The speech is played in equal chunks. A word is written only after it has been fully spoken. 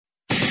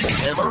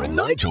Hammer and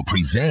Nigel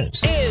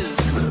presents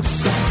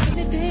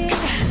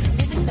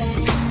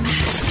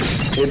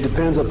It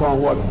depends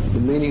upon what the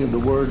meaning of the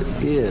word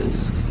is.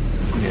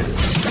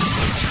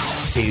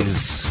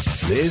 Is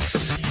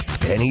this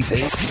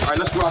anything? All right,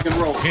 let's rock and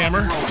roll.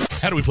 Hammer,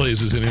 how do we play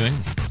Is This Anything?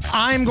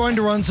 I'm going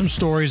to run some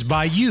stories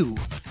by you.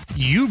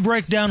 You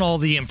break down all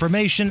the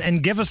information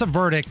and give us a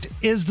verdict.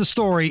 Is the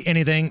story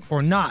anything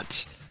or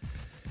not?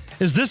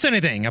 Is this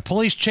anything? A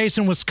police chase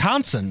in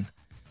Wisconsin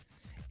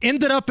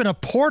ended up in a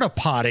porta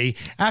potty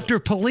after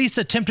police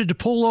attempted to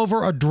pull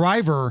over a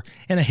driver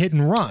in a hit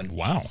and run.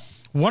 Wow.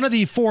 One of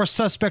the four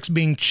suspects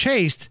being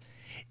chased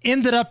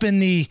ended up in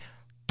the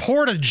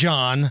Porta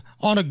John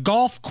on a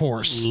golf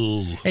course.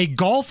 Ooh. A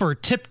golfer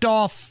tipped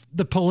off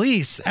the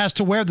police as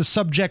to where the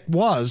suspect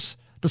was.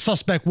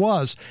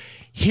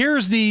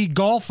 Here's the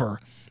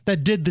golfer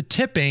that did the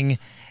tipping.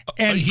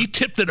 And he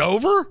tipped it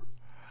over?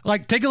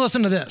 Take a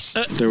listen to this.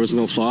 There was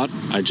no thought.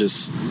 I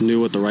just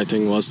knew what the right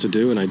thing was to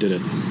do, and I did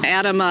it.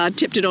 Adam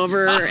tipped it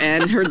over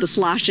and heard the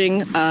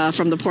sloshing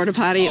from the porta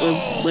potty. It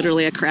was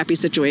literally a crappy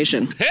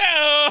situation.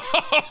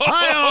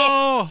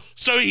 Hi-oh!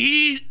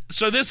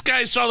 So this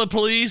guy saw the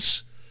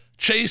police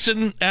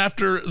chasing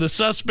after the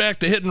suspect,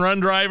 the hit and run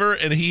driver,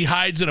 and he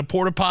hides in a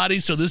porta potty.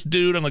 So this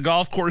dude on the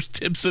golf course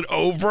tips it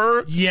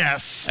over.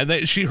 Yes. And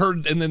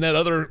then that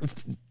other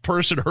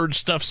person heard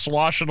stuff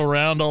sloshing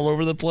around all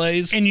over the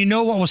place. And you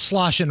know what was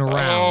sloshing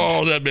around?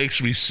 Oh, that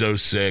makes me so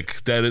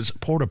sick.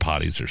 Porta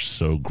potties are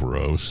so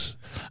gross.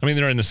 I mean,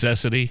 they're a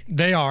necessity.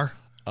 They are.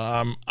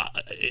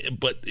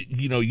 But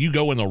you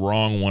go in the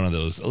wrong one of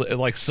those.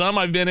 Like some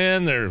I've been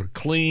in, they're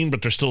clean,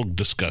 but they're still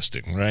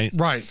disgusting, right?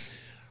 Right.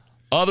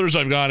 Others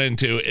I've gone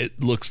into,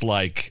 it looks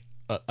like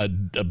a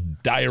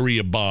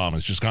diarrhea bomb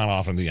has just gone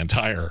off in the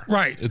entire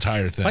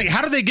thing.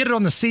 How did they get it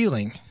on the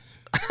ceiling?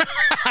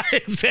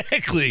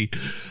 Exactly.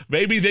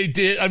 Maybe they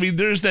did. I mean,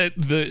 there's I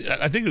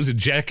think it was in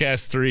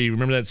Jackass 3.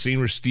 Remember that scene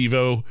where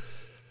Steve-O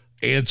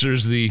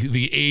answers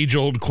the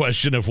age-old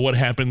question of what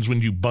happens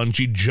when you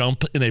bungee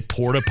jump in a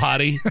porta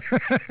potty?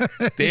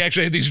 They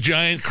actually had these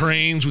giant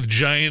cranes with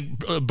giant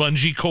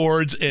bungee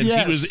cords, and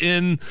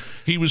yes.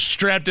 he was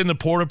strapped in the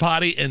porta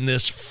potty, and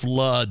this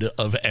flood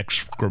of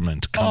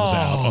excrement comes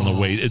out on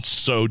the way. It's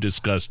so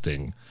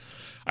disgusting.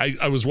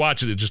 I was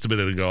watching it just a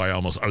minute ago. I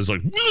was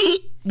like,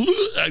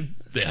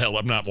 the hell,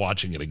 I'm not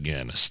watching it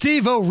again.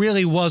 Steve-O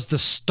really was the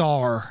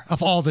star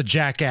of all the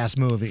Jackass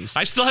movies.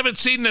 I still haven't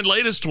seen the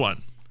latest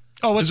one.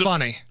 Oh, it's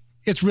funny.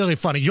 It's really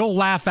funny. You'll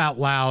laugh out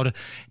loud.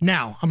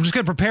 Now, I'm just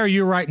going to prepare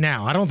you right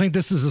now. I don't think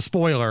this is a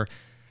spoiler.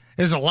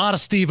 There's a lot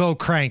of Steve-O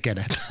crank in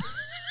it.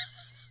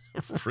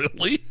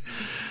 Really?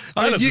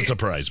 That doesn't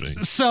surprise me.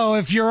 So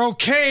if you're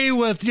okay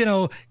with,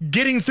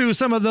 getting through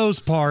some of those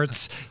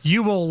parts,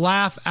 you will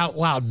laugh out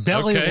loud.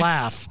 Belly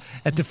laugh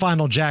at the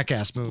final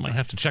Jackass movie. Might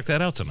have to check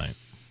that out tonight.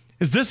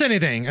 Is this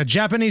anything? A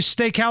Japanese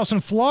steakhouse in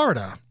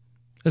Florida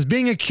is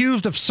being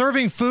accused of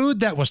serving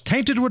food that was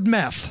tainted with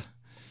meth.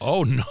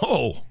 Oh,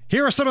 no.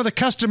 Here are some of the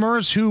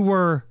customers who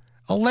were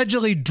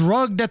allegedly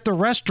drugged at the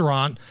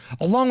restaurant,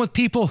 along with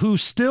people who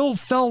still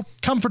felt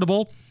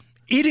comfortable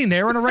eating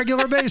there on a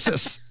regular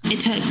basis.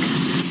 It took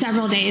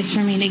several days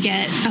for me to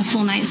get a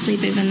full night's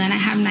sleep, even then I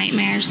have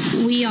nightmares.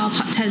 We all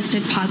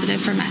tested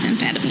positive for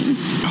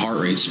methamphetamines.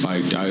 Heart rate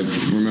spiked. I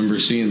remember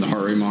seeing the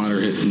heart rate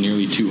monitor hit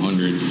nearly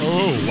 200.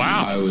 Oh,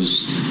 wow. I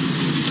was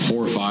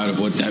horrified of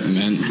what that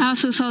meant. I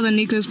also saw that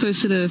Nikos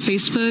posted a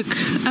Facebook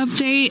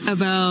update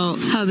about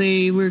how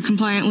they were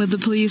compliant with the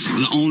police.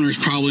 The owners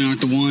probably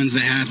aren't the ones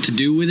that have to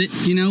do with it.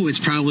 It's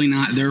probably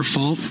not their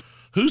fault.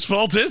 Whose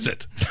fault is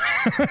it?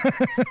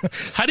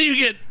 How do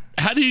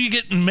you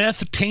get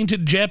meth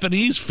tainted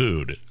Japanese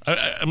food?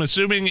 I'm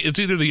assuming it's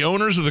either the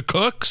owners or the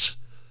cooks.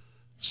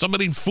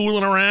 Somebody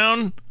fooling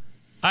around.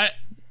 I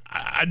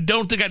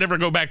don't think I'd ever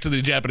go back to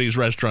the Japanese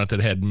restaurant that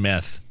had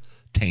meth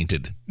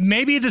tainted.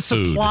 Maybe the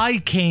supply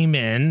came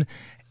in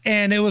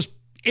and it was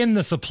in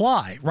the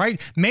supply, right?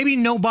 Maybe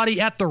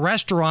nobody at the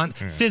restaurant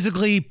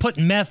physically put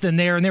meth in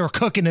there and they were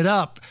cooking it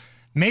up.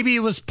 Maybe it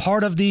was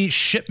part of the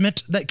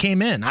shipment that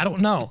came in. I don't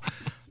know.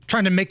 I'm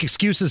trying to make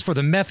excuses for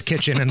the meth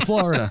kitchen in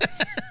Florida.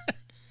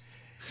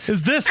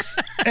 Is this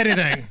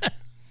anything?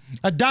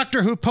 A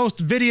doctor who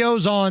posts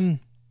videos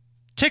on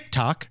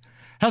TikTok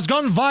has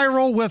gone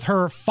viral with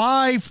her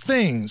 5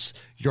 things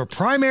your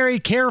primary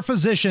care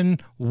physician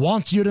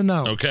wants you to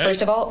know. Okay.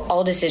 First of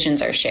all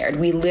decisions are shared.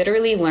 We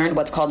literally learned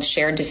what's called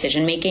shared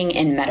decision making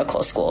in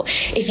medical school.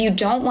 If you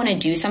don't want to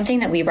do something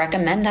that we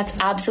recommend, that's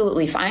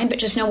absolutely fine. But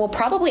just know we'll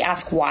probably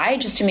ask why,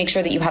 just to make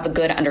sure that you have a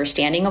good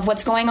understanding of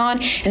what's going on,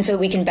 and so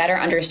we can better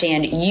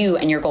understand you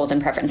and your goals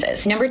and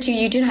preferences. Number 2,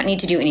 you do not need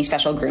to do any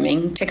special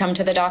grooming to come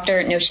to the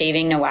doctor. No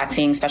shaving, no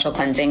waxing, special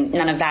cleansing,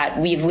 none of that.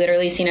 We've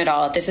literally seen it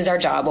all. This is our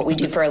job, what we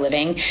do for a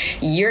living.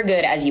 You're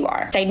good as you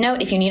are. Side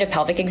note, if you need a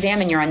pelvic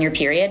exam and you're on your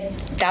period,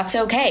 that's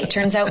okay.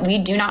 Turns out we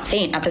do not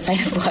faint at the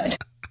sight of blood.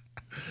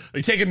 Are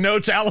you taking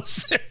notes,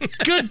 Allison?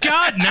 Good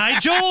God,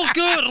 Nigel.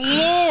 Good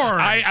Lord.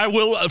 I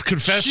will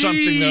confess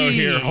something, though,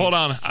 here. Hold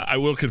on. I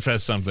will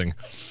confess something.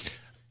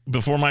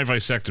 Before my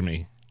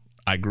vasectomy,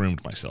 I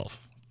groomed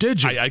myself.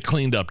 Did you? I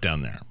cleaned up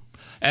down there,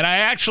 and I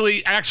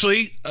actually,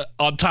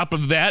 on top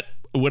of that,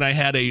 when I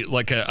had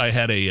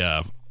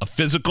a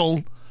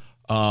physical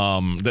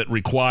that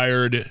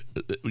required,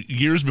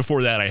 years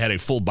before that, I had a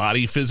full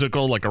body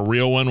physical, like a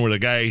real one, where the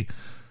guy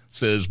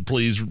says,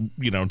 please,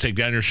 take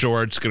down your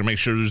shorts, going to make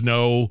sure there's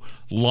no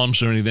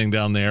lumps or anything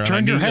down there.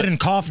 Turn your head and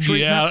cough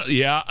treatment?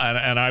 Yeah,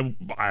 and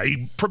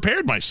I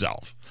prepared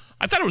myself.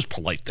 I thought it was a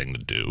polite thing to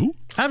do.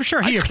 I'm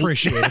sure he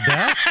appreciated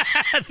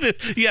that.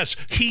 Yes,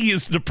 he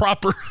is the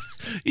proper.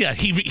 Yeah,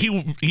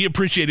 he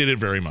appreciated it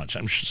very much.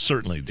 I'm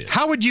certainly did.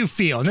 How would you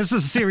feel? And this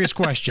is a serious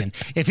question.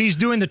 If he's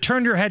doing the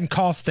turn your head and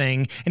cough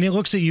thing, and he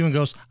looks at you and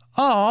goes,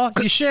 "Oh,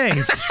 you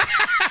shaved."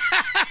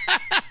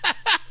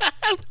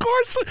 Of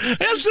course,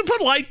 it's a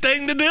polite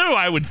thing to do,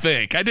 I would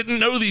think. I didn't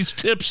know these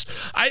tips.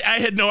 I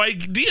had no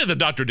idea the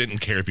doctor didn't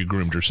care if you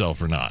groomed yourself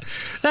or not.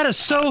 That is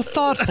so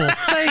thoughtful.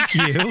 Thank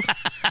you.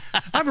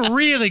 I'm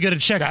really going to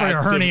check for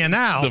your hernia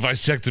now. The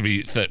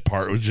vasectomy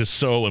part was just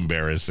so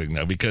embarrassing,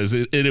 though, because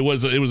it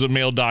was a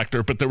male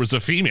doctor, but there was a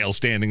female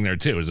standing there,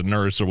 too, as a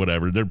nurse or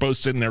whatever. They're both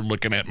sitting there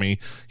looking at me.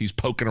 He's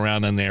poking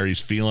around in there.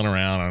 He's feeling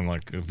around. I'm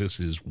like, this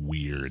is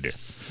weird.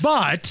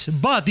 But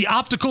the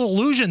optical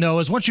illusion, though,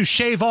 is once you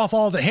shave off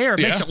all the hair,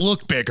 it makes it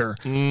look bigger.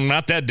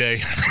 Not that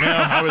day.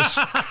 No,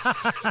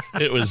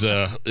 it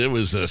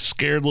was a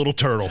scared little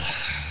turtle.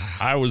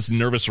 I was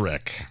nervous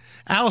wreck.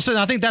 Allison,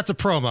 I think that's a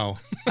promo.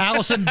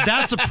 Allison,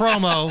 that's a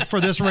promo for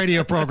this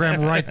radio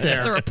program right there.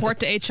 It's a report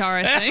to HR,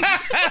 I think.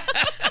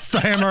 It's the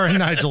Hammer and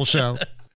Nigel Show.